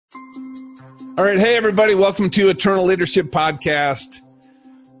All right. Hey, everybody. Welcome to Eternal Leadership Podcast.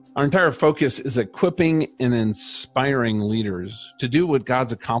 Our entire focus is equipping and inspiring leaders to do what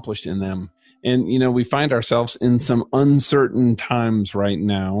God's accomplished in them. And, you know, we find ourselves in some uncertain times right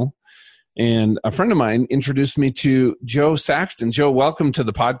now. And a friend of mine introduced me to Jo Saxton. Jo, welcome to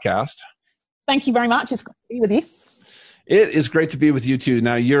the podcast. Thank you very much. It's great to be with you. It is great to be with you, too.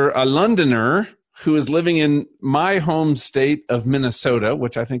 Now, you're a Londoner who is living in my home state of Minnesota,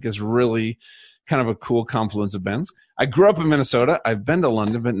 which I think is really kind of a cool confluence of events. I grew up in Minnesota. I've been to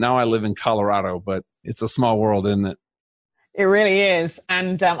London, but now I live in Colorado. But it's a small world, isn't it? It really is.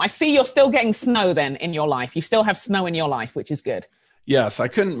 And I see you're still getting snow then in your life. You still have snow in your life, which is good. Yes, I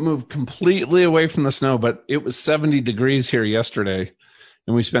couldn't move completely away from the snow, but it was 70 degrees here yesterday,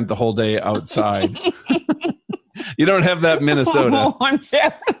 and we spent the whole day outside. You don't have that in Minnesota. Oh, I'm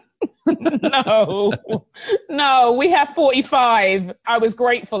sure. No, we have 45. I was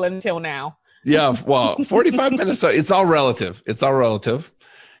grateful until now. Yeah, well, 45 Minnesota, it's all relative. It's all relative,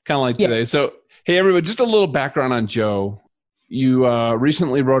 kind of like today. So, hey, everybody, just a little background on Jo. You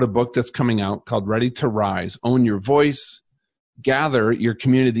recently wrote a book that's coming out called Ready to Rise, Own Your Voice, Gather Your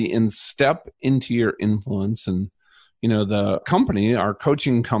Community, and Step into Your Influence. And, you know, the company, our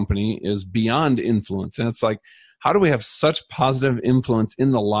coaching company, is Beyond Influence. And it's like, how do we have such positive influence in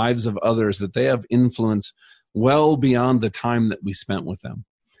the lives of others that they have influence well beyond the time that we spent with them?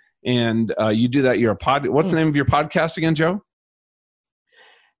 And you do that. You're a what's the name of your podcast again, Jo?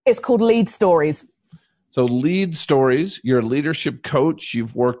 It's called Lead Stories. So Lead Stories, you're a leadership coach.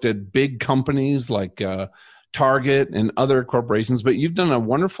 You've worked at big companies like Target and other corporations, but you've done a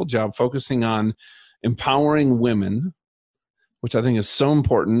wonderful job focusing on empowering women, which I think is so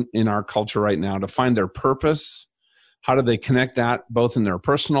important in our culture right now, to find their purpose. How do they connect that both in their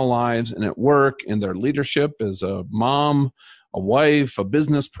personal lives and at work, in their leadership as a mom, a wife, a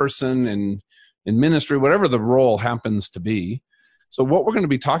business person, and in ministry, whatever the role happens to be. So what we're going to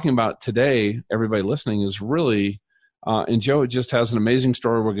be talking about today, everybody listening, is really, and Jo just has an amazing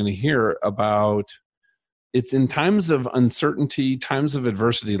story we're going to hear about. It's in times of uncertainty, times of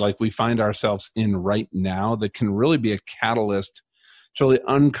adversity like we find ourselves in right now that can really be a catalyst to really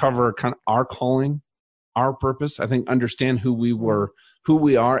uncover kind of our calling, our purpose. I think understand who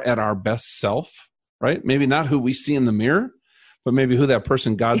we are at our best self, right? Maybe not who we see in the mirror, but maybe who that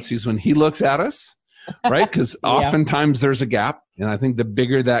person God sees when he looks at us, right? Because oftentimes there's a gap. And I think the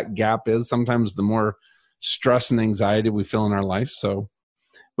bigger that gap is, sometimes the more stress and anxiety we feel in our life. So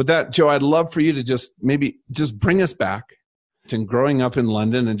with that, Jo, I'd love for you to just bring us back to growing up in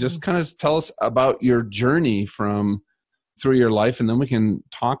London and just kind of tell us about your journey through your life. And then we can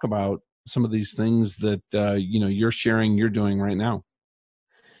talk about some of these things that, you're sharing, you're doing right now.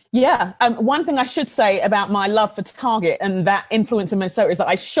 Yeah. One thing I should say about my love for Target and that influence in Minnesota is that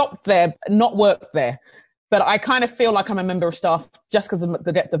I shopped there, not worked there. But I kind of feel like I'm a member of staff just because of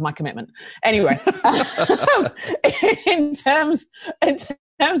the depth of my commitment. Anyway, in terms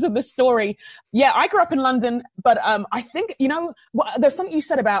of the story, I grew up in London, but I think, there's something you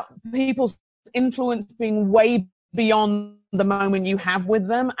said about people's influence being way beyond the moment you have with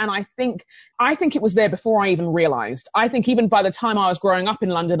them. And I think it was there before I even realized. I think even by the time I was growing up in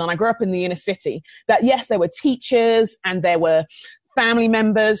London, and I grew up in the inner city, that yes, there were teachers and there were family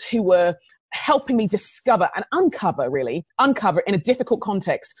members who were helping me discover and uncover in a difficult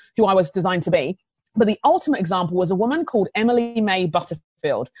context who I was designed to be. But the ultimate example was a woman called Emily May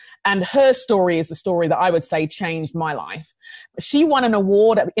Butterfield. And her story is the story that I would say changed my life. She won an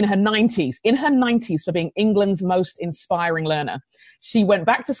award in her 90s for being England's most inspiring learner. She went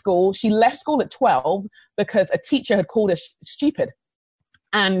back to school. She left school at 12 because a teacher had called her stupid.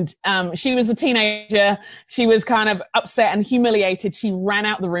 And she was a teenager. She was kind of upset and humiliated. She ran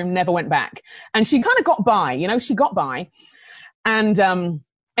out the room, never went back. And she kind of got by, she got by. And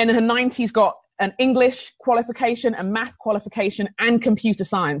in her 90s got an English qualification, a math qualification, and computer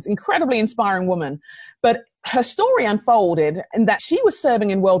science. Incredibly inspiring woman. But her story unfolded in that she was serving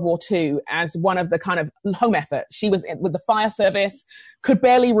in World War II as one of the kind of home effort. She was with the fire service, could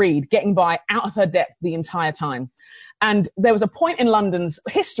barely read, getting by out of her depth the entire time. And there was a point in London's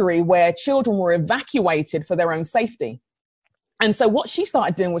history where children were evacuated for their own safety. And so what she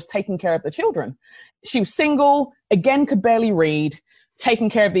started doing was taking care of the children. She was single, again, could barely read, taking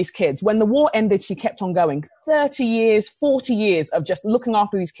care of these kids. When the war ended, she kept on going. 30 years, 40 years of just looking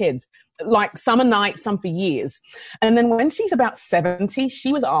after these kids, like some a night, some for years. And then when she's about 70,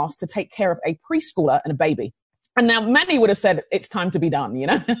 she was asked to take care of a preschooler and a baby. And now many would have said, it's time to be done, Do you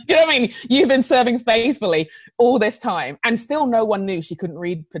know what I mean? You've been serving faithfully all this time. And still no one knew she couldn't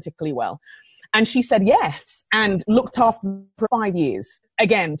read particularly well. And she said yes, and looked after them for 5 years.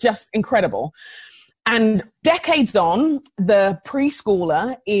 Again, just incredible. And decades on, the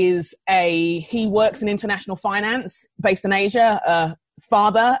preschooler he works in international finance based in Asia, a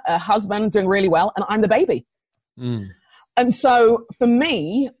father, a husband, doing really well, and I'm the baby. And so for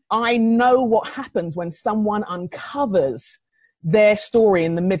me, I know what happens when someone uncovers their story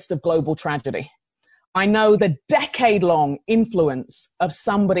in the midst of global tragedy. I know the decade-long influence of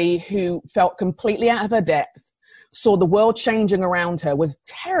somebody who felt completely out of her depth, saw the world changing around her, was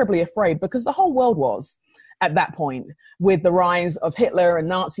terribly afraid, because the whole world was at that point, with the rise of Hitler and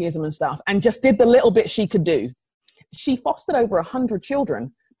Nazism and stuff, and just did the little bit she could do. She fostered over 100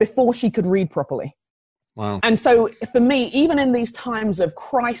 children before she could read properly. Wow. And so for me, even in these times of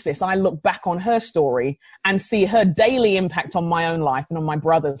crisis, I look back on her story and see her daily impact on my own life and on my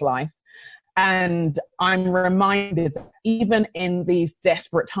brother's life. And I'm reminded that even in these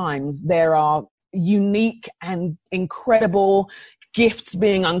desperate times, there are unique and incredible gifts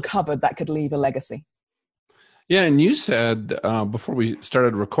being uncovered that could leave a legacy. Yeah, and you said before we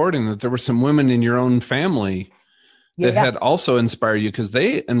started recording that there were some women in your own family that had also inspired you, because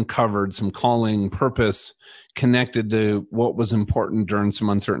they uncovered some calling, purpose connected to what was important during some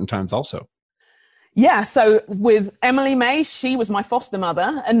uncertain times also. Yeah, so with Emily May, she was my foster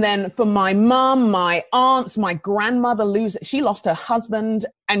mother. And then for my mum, my aunts, my grandmother, she lost her husband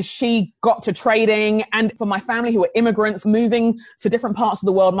and she got to trading. And for my family who were immigrants moving to different parts of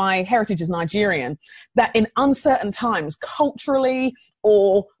the world, my heritage is Nigerian, that in uncertain times, culturally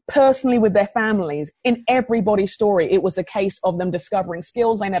or personally with their families, in everybody's story, it was a case of them discovering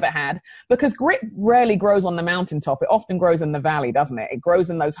skills they never had, because grit rarely grows on the mountaintop. It often grows in the valley, doesn't it? It grows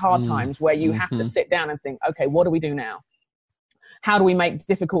in those hard times where you have to sit down and think, okay, what do we do now? How do we make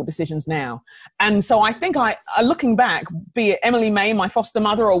difficult decisions now? And so I think looking back, be it Emily May, my foster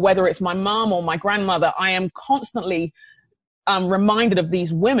mother, or whether it's my mom or my grandmother, I am constantly reminded of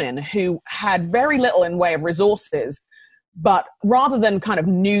these women who had very little in way of resources, but rather than kind of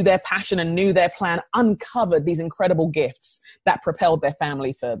knew their passion and knew their plan, uncovered these incredible gifts that propelled their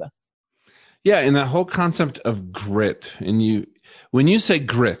family further. Yeah, and that whole concept of grit. And when you say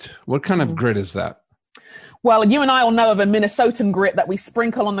grit, what kind of grit is that? Well, you and I all know of a Minnesotan grit that we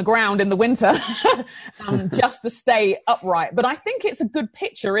sprinkle on the ground in the winter just to stay upright. But I think it's a good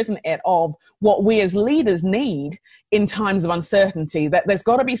picture, isn't it, of what we as leaders need in times of uncertainty, that there's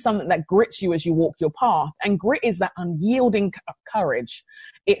got to be something that grits you as you walk your path. And grit is that unyielding courage.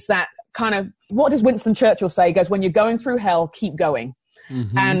 It's that kind of, what does Winston Churchill say? He goes, when you're going through hell, keep going.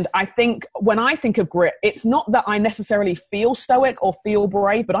 And I think when I think of grit, it's not that I necessarily feel stoic or feel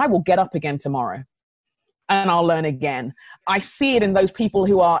brave, but I will get up again tomorrow. And I'll learn again. I see it in those people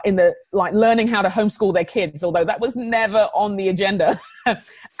who are learning how to homeschool their kids, although that was never on the agenda.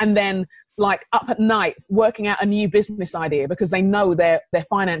 And then up at night, working out a new business idea because they know their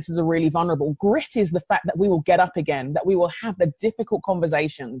finances are really vulnerable. Grit is the fact that we will get up again, that we will have the difficult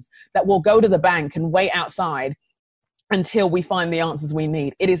conversations, that we'll go to the bank and wait outside until we find the answers we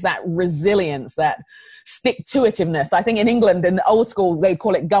need. It is that resilience, that stick-to-itiveness. I think in England, in the old school, they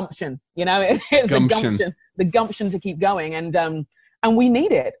call it gumption. It's the gumption to keep going. And we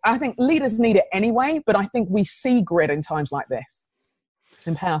need it. I think leaders need it anyway, but I think we see grit in times like this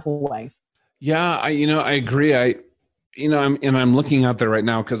in powerful ways. Yeah, I agree. I'm looking out there right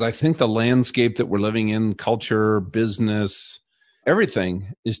now because I think the landscape that we're living in, culture, business,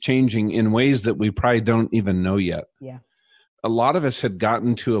 everything is changing in ways that we probably don't even know yet. Yeah. A lot of us had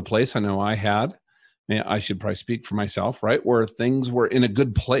gotten to a place, I know I had, I should probably speak for myself, right? Where things were in a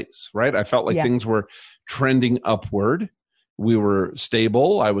good place, right? I felt like things were trending upward. We were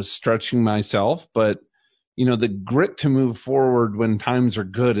stable. I was stretching myself, but the grit to move forward when times are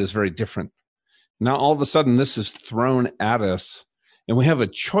good is very different. Now, all of a sudden, this is thrown at us and we have a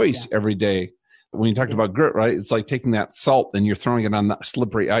choice every day. When you talked about grit, right? It's like taking that salt and you're throwing it on that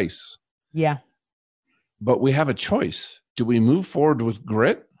slippery ice. Yeah. But we have a choice. Do we move forward with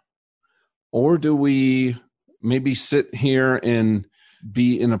grit? Or do we maybe sit here and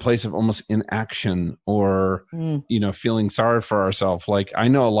be in a place of almost inaction or, feeling sorry for ourselves? Like I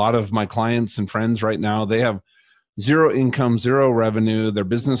know a lot of my clients and friends right now, they have zero income, zero revenue. Their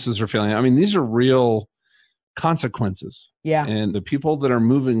businesses are failing. I mean, these are real consequences. Yeah. And the people that are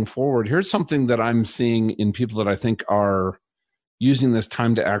moving forward, here's something that I'm seeing in people that I think are using this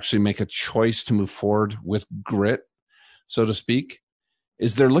time to actually make a choice to move forward with grit, so to speak,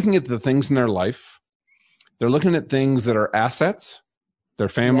 is they're looking at the things in their life. They're looking at things that are assets, their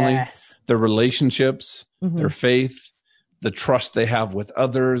family, their relationships, their faith, the trust they have with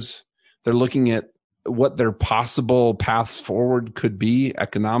others. They're looking at what their possible paths forward could be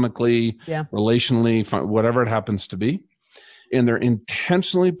economically, relationally, whatever it happens to be. And they're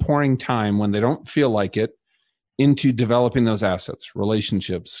intentionally pouring time when they don't feel like it into developing those assets,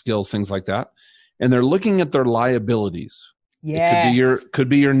 relationships, skills, things like that. And they're looking at their liabilities. Yes. It could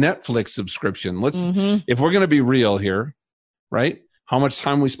be your Netflix subscription. If we're going to be real here, right? How much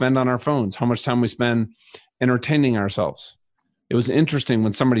time we spend on our phones, how much time we spend entertaining ourselves. It was interesting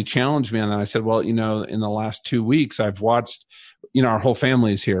when somebody challenged me on that. I said, well, in the last 2 weeks, I've watched, our whole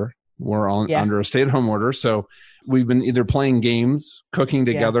family is here. We're all under a stay-at-home order. So we've been either playing games, cooking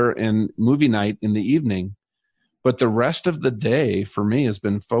together, and movie night in the evening. But the rest of the day for me has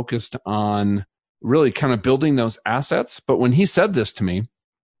been focused on really kind of building those assets. But when he said this to me,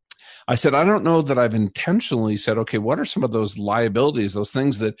 I said, I don't know that I've intentionally said, okay, what are some of those liabilities, those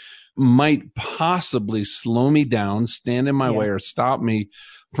things that might possibly slow me down, stand in my way, or stop me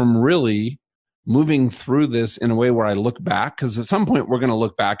from really moving through this in a way where I look back? Because at some point, we're going to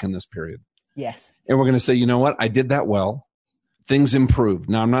look back in this period. Yes. And we're going to say, you know what? I did that well. Things improved.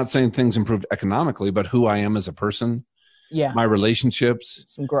 Now, I'm not saying things improved economically, but who I am as a person, my relationships,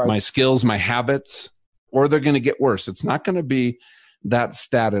 some growth, my skills, my habits, or they're going to get worse. It's not going to be that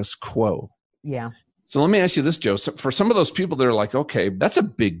status quo. Yeah. So let me ask you this, Joe. So for some of those people that are like, okay, that's a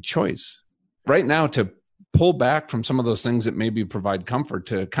big choice right now to pull back from some of those things that maybe provide comfort,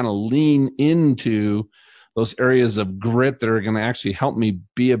 to kind of lean into those areas of grit that are going to actually help me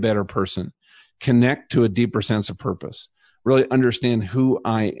be a better person, connect to a deeper sense of purpose, really understand who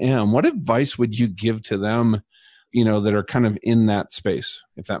I am. What advice would you give to them, that are kind of in that space,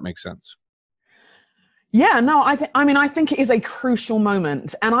 if that makes sense? Yeah, no, I think it is a crucial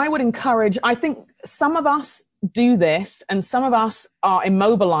moment. And I would encourage, I think some of us do this and some of us are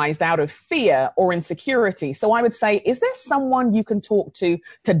immobilized out of fear or insecurity. So I would say, is there someone you can talk to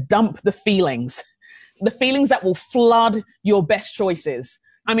dump the feelings that will flood your best choices?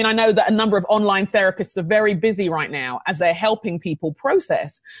 I mean, I know that a number of online therapists are very busy right now as they're helping people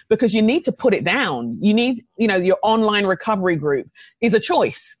process, because you need to put it down. You need, your online recovery group is a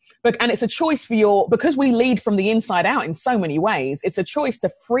choice. And it's a choice because we lead from the inside out in so many ways. It's a choice to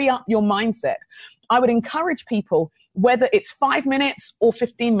free up your mindset. I would encourage people, whether it's 5 minutes or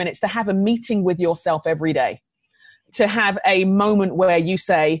 15 minutes, to have a meeting with yourself every day, to have a moment where you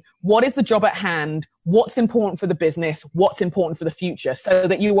say, what is the job at hand? What's important for the business? What's important for the future? So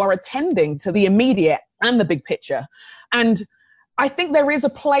that you are attending to the immediate and the big picture. And I think there is a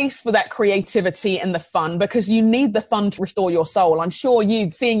place for that creativity and the fun, because you need the fun to restore your soul. I'm sure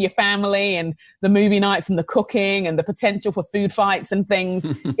seeing your family and the movie nights and the cooking and the potential for food fights and things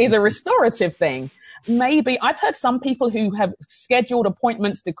is a restorative thing. Maybe I've heard some people who have scheduled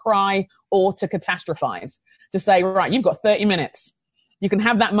appointments to cry or to catastrophize, to say, right, you've got 30 minutes. You can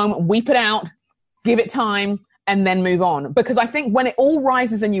have that moment, weep it out, give it time, and then move on. Because I think when it all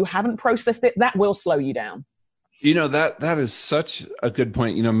rises and you haven't processed it, that will slow you down. That is such a good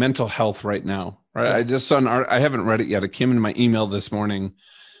point. Mental health right now, right? Yeah. I just saw I haven't read it yet. It came in my email this morning,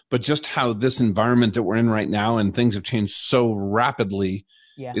 but just how this environment that we're in right now and things have changed so rapidly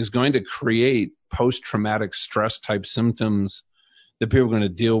is going to create post-traumatic stress type symptoms that people are going to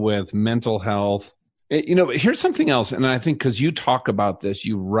deal with, mental health. Here's something else. And I think because you talk about this,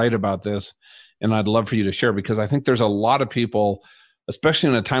 you write about this, and I'd love for you to share, because I think there's a lot of people, especially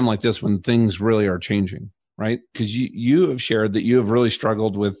in a time like this when things really are changing. Right? Because you have shared that you have really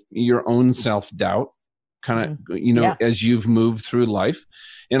struggled with your own self-doubt, kind of, as you've moved through life.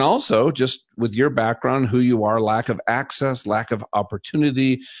 And also just with your background, who you are, lack of access, lack of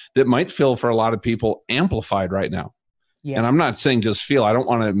opportunity that might feel for a lot of people amplified right now. Yes. And I'm not saying just feel, I don't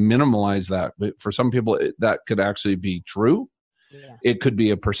want to minimize that, but for some people that could actually be true. Yeah. It could be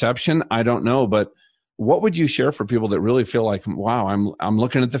a perception. I don't know. But what would you share for people that really feel like, wow, I'm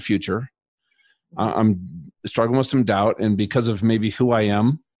looking at the future. I'm struggling with some doubt, and because of maybe who I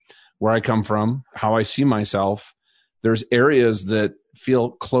am, where I come from, how I see myself, there's areas that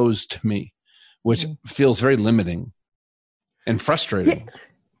feel closed to me, which feels very limiting and frustrating.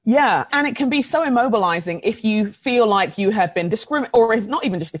 Yeah. And it can be so immobilizing if you feel like you have been discriminated, or if not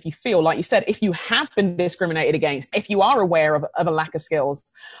even just if you feel, like you said, if you have been discriminated against, if you are aware of a lack of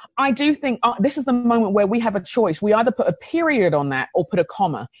skills. I do think this is the moment where we have a choice. We either put a period on that or put a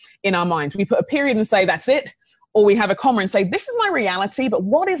comma in our minds. We put a period and say, that's it. Or we have a comma and say, this is my reality, but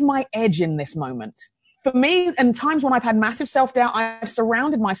what is my edge in this moment? For me, in times when I've had massive self-doubt, I've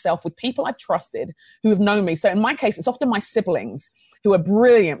surrounded myself with people I've trusted who have known me. So in my case, it's often my siblings who are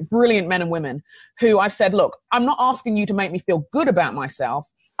brilliant, brilliant men and women who I've said, look, I'm not asking you to make me feel good about myself.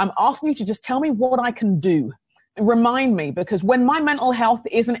 I'm asking you to just tell me what I can do remind me, because when my mental health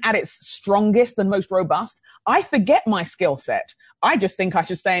isn't at its strongest and most robust, I forget my skill set. I just think I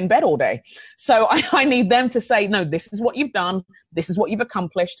should stay in bed all day. So I need them to say, no, this is what you've done. This is what you've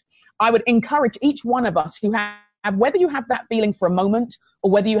accomplished. I would encourage each one of us who have, whether you have that feeling for a moment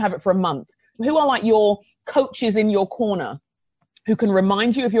or whether you have it for a month, who are like your coaches in your corner, who can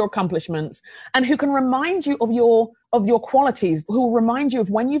remind you of your accomplishments and who can remind you of your qualities, who will remind you of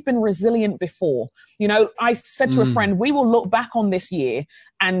when you've been resilient before. You know, I said to a friend, we will look back on this year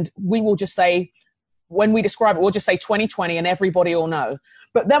and we will just say, when we describe it, we'll just say 2020 and everybody will know.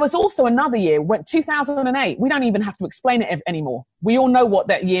 But there was also another year, when 2008, we don't even have to explain it anymore. We all know what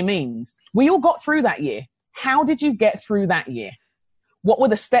that year means. We all got through that year. How did you get through that year? What were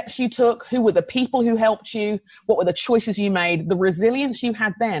the steps you took? Who were the people who helped you? What were the choices you made? The resilience you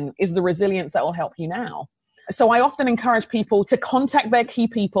had then is the resilience that will help you now. So I often encourage people to contact their key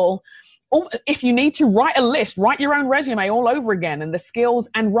people. Or if you need to, write a list, write your own resume all over again and the skills,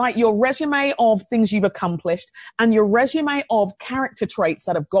 and write your resume of things you've accomplished and your resume of character traits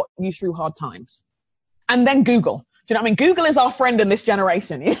that have got you through hard times. And then Google. Do you know what I mean? Google is our friend in this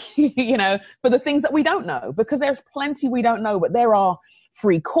generation, you know, for the things that we don't know, because there's plenty we don't know, but there are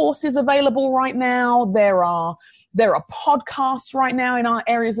free courses available right now. There are podcasts right now in our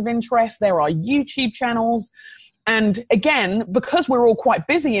areas of interest. There are YouTube channels. And again, because we're all quite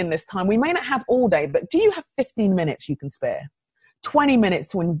busy in this time, we may not have all day, but do you have 15 minutes you can spare? 20 minutes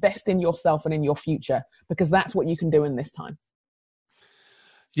to invest in yourself and in your future, because that's what you can do in this time.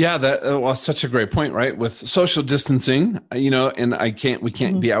 Yeah, that was such a great point, right? With social distancing, you know, and we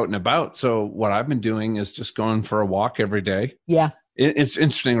can't be out and about. So what I've been doing is just going for a walk every day. Yeah. It's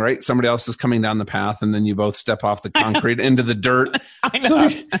interesting, right? Somebody else is coming down the path and then you both step off the concrete into the dirt. I know.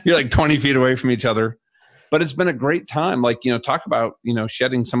 So you're like 20 feet away from each other. But it's been a great time. Like, you know, talk about, you know,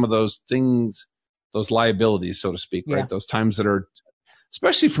 shedding some of those things, those liabilities, so to speak, right? Those times that are,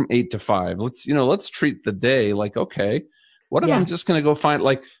 especially from 8 to 5. Let's treat the day like, okay, what if I'm just going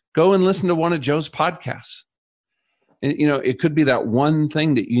to go and listen to one of Joe's podcasts? And, you know, it could be that one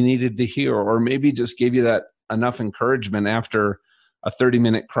thing that you needed to hear, or maybe just gave you that enough encouragement after a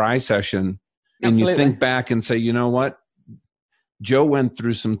 30-minute cry session. And you think back and say, you know what? Joe went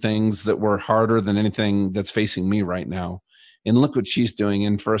through some things that were harder than anything that's facing me right now. And look what she's doing.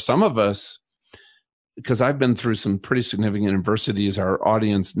 And for some of us, because I've been through some pretty significant adversities, our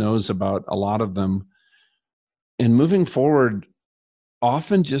audience knows about a lot of them. And moving forward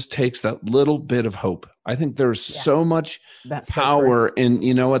often just takes that little bit of hope. I think there's so much power in,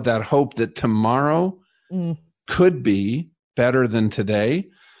 you know what, that hope that tomorrow could be better than today.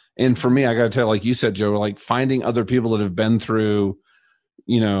 And for me, I got to tell, like you said, Joe, like finding other people that have been through,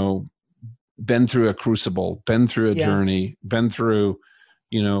 you know, been through a crucible, been through a journey, been through,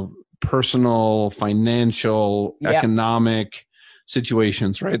 you know, personal, financial, economic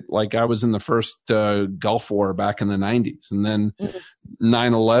situations, right? Like I was in the first Gulf War back in the 90s, and then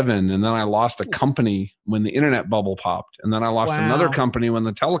 9/11, and then I lost a company when the internet bubble popped, and then I lost another company when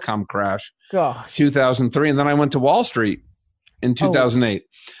the telecom crash, 2003, and then I went to Wall Street in 2008.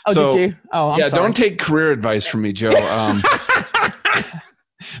 Oh, so, did you? Oh, I'm sorry. Don't take career advice from me, Joe.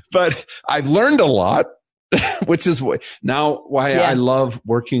 But I've learned a lot, which is why I love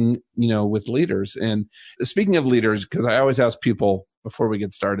working, you know, with leaders. And speaking of leaders, because I always ask people before we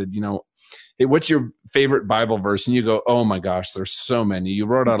get started, you know, hey, what's your favorite Bible verse? And you go, oh my gosh, there's so many. You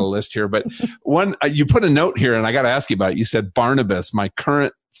wrote out a list here, but one, you put a note here and I got to ask you about it. You said Barnabas, my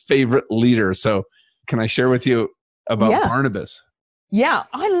current favorite leader. So can I share with you about Barnabas? Yeah,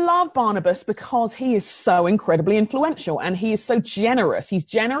 I love Barnabas because he is so incredibly influential and he is so generous. He's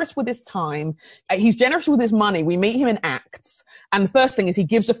generous with his time. He's generous with his money. We meet him in Acts. And the first thing is he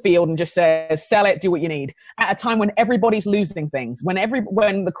gives a field and just says, sell it, do what you need. At a time when everybody's losing things, when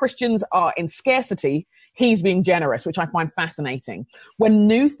the Christians are in scarcity, he's being generous, which I find fascinating. When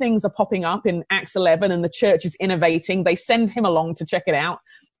new things are popping up in Acts 11 and the church is innovating, they send him along to check it out.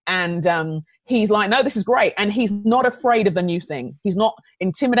 And he's like, no, this is great. And he's not afraid of the new thing. He's not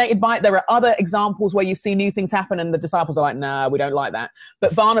intimidated by it. There are other examples where you see new things happen and the disciples are like, no, we don't like that.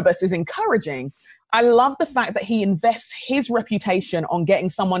 But Barnabas is encouraging. I love the fact that he invests his reputation on getting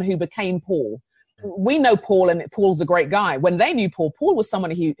someone who became Paul. We know Paul, and Paul's a great guy. When they knew Paul, Paul was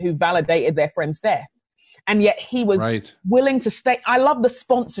someone who validated their friend's death. And yet he was willing to stay. I love the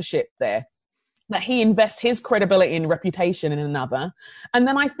sponsorship there, that he invests his credibility and reputation in another. And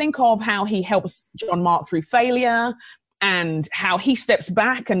then I think of how he helps John Mark through failure and how he steps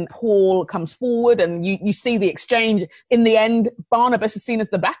back and Paul comes forward, and you see the exchange. In the end, Barnabas is seen as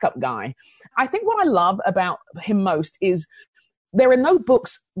the backup guy. I think what I love about him most is there are no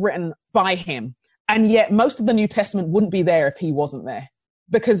books written by him. And yet most of the New Testament wouldn't be there if he wasn't there.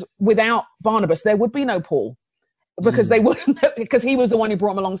 Because without Barnabas, there would be no Paul. Because they wouldn't, because he was the one who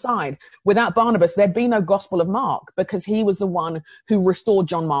brought him alongside. Without Barnabas, there'd be no Gospel of Mark, because he was the one who restored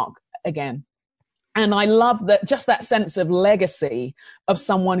John Mark again. And I love that, just that sense of legacy of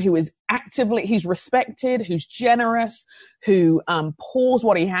someone who is actively, who's respected, who's generous, who pours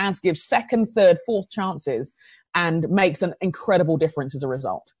what he has, gives second, third, fourth chances, and makes an incredible difference as a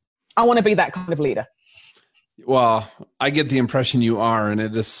result. I want to be that kind of leader. Well, I get the impression you are, and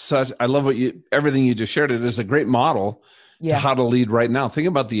it is such, I love everything you just shared. It is a great model to how to lead right now. Think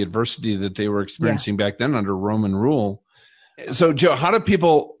about the adversity that they were experiencing back then under Roman rule. So, Joe, how do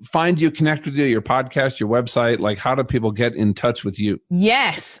people find you, connect with you, your podcast, your website? Like, how do people get in touch with you?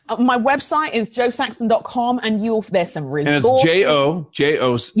 Yes. My website is josaxton.com, and there's some resources. And it's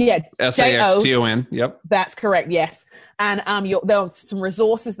Josaxton. Yep. That's correct. Yes. And there's some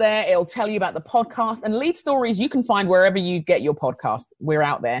resources there. It'll tell you about the podcast, and Lead Stories you can find wherever you get your podcast. We're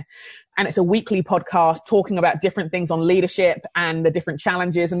out there. And it's a weekly podcast talking about different things on leadership and the different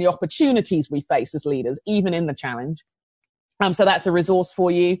challenges and the opportunities we face as leaders, even in the challenge. So that's a resource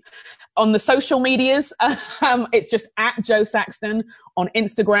for you. On the social medias, it's just at Joe Saxton on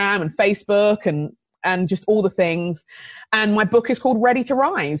Instagram and Facebook and just all the things. And my book is called Ready to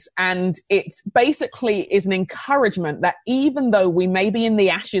Rise. And it basically is an encouragement that even though we may be in the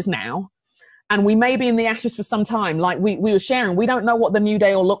ashes now, and we may be in the ashes for some time, like we were sharing, we don't know what the new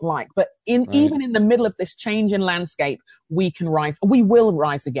day will look like. But even in the middle of this change in landscape, we can rise. We will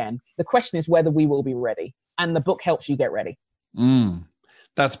rise again. The question is whether we will be ready. And the book helps you get ready.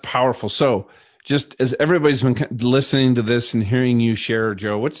 That's powerful. So just as everybody's been listening to this and hearing you share,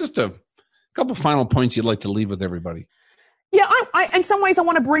 Joe, what's just a couple final points you'd like to leave with everybody? Yeah, I in some ways, I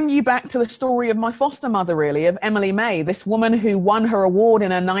want to bring you back to the story of my foster mother, really, of Emily May, this woman who won her award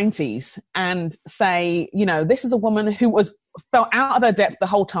in her 90s, and say, this is a woman who felt out of her depth the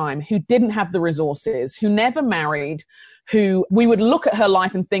whole time, who didn't have the resources, who never married, who we would look at her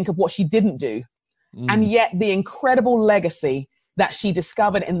life and think of what she didn't do. And yet the incredible legacy that she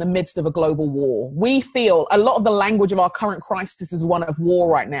discovered in the midst of a global war. We feel a lot of the language of our current crisis is one of war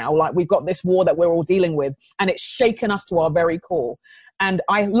right now. Like we've got this war that we're all dealing with, and it's shaken us to our very core. And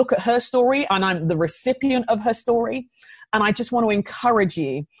I look at her story, and I'm the recipient of her story. And I just want to encourage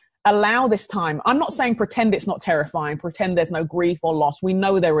you, allow this time. I'm not saying pretend it's not terrifying, pretend there's no grief or loss. We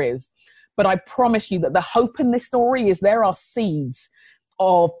know there is. But I promise you that the hope in this story is there are seeds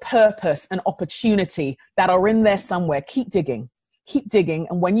of purpose and opportunity that are in there somewhere. Keep digging.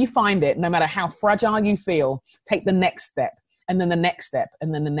 And when you find it, no matter how fragile you feel, take the next step, and then the next step,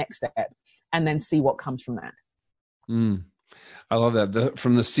 and then the next step, and then see what comes from that. I love that.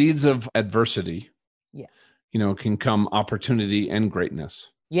 From the seeds of adversity, can come opportunity and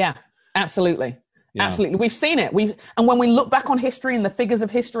greatness. Yeah, absolutely. Yeah. Absolutely. We've seen it. And when we look back on history and the figures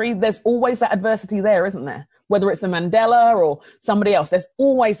of history, there's always that adversity there, isn't there? Whether it's a Mandela or somebody else, there's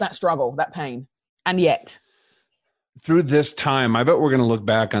always that struggle, that pain. And yet, through this time, I bet we're going to look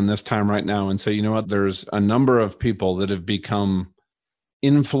back on this time right now and say, you know what, there's a number of people that have become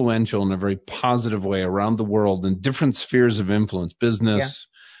influential in a very positive way around the world in different spheres of influence, business,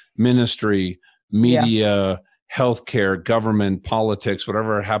 ministry, media, healthcare, government, politics,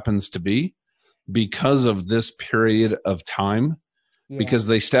 whatever it happens to be, because of this period of time, because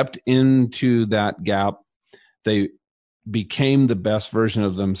they stepped into that gap. They became the best version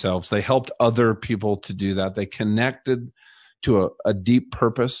of themselves. They helped other people to do that. They connected to a deep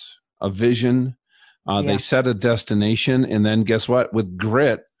purpose, a vision. They set a destination. And then guess what? With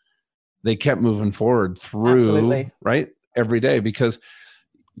grit, they kept moving forward through, every day. Because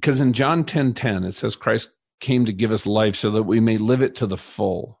in John 10:10, it says Christ came to give us life so that we may live it to the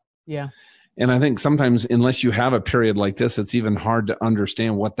full. Yeah. And I think sometimes, unless you have a period like this, it's even hard to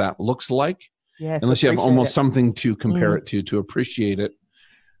understand what that looks like. Yeah, unless you have almost something to compare it to appreciate it.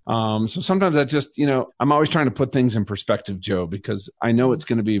 So sometimes I just, I'm always trying to put things in perspective, Joe, because I know it's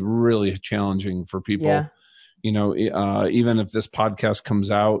going to be really challenging for people. Yeah. Even if this podcast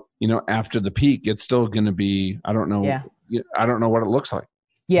comes out, after the peak, it's still going to be, I don't know. Yeah. I don't know what it looks like.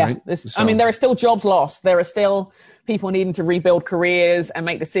 Yeah. Right? There are still jobs lost. There are still people needing to rebuild careers and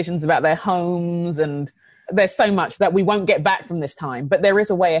make decisions about their homes, and there's so much that we won't get back from this time, but there is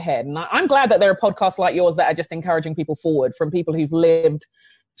a way ahead. And I'm glad that there are podcasts like yours that are just encouraging people forward, from people who've lived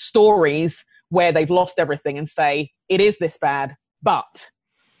stories where they've lost everything and say, it is this bad, but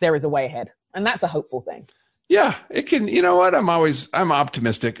there is a way ahead. And that's a hopeful thing. Yeah, it can, you know what? I'm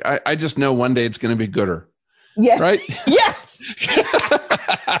optimistic. I just know one day it's going to be gooder. Yeah. Right? Yes.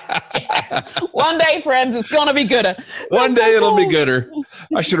 Yes. One day, friends, it's going to be gooder. One day it'll be gooder.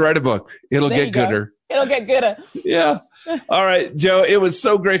 I should write a book. It'll get gooder. It'll get gooder. Yeah. All right, Jo, it was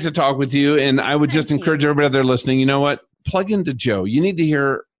so great to talk with you. And I would just encourage everybody out there listening, you know what? Plug into Jo. You need to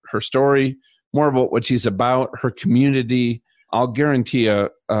hear her story, more about what she's about, her community. I'll guarantee you,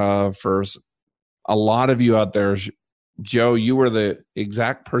 for a lot of you out there, Jo, you were the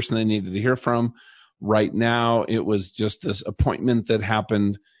exact person they needed to hear from right now. It was just this appointment that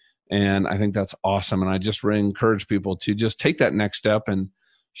happened. And I think that's awesome. And I just really encourage people to just take that next step and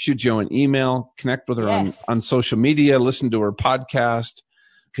shoot Jo an email, connect with her on social media, listen to her podcast,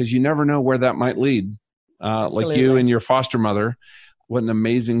 because you never know where that might lead. Like you and your foster mother. What an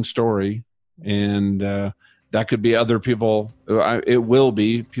amazing story. And that could be other people. It will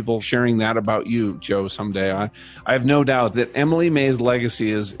be people sharing that about you, Jo, someday. I have no doubt that Emily May's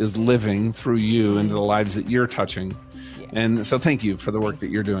legacy is living through you into the lives that you're touching. Yeah. And so thank you for the work that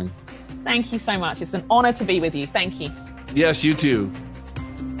you're doing. Thank you so much. It's an honor to be with you. Thank you. Yes, you too.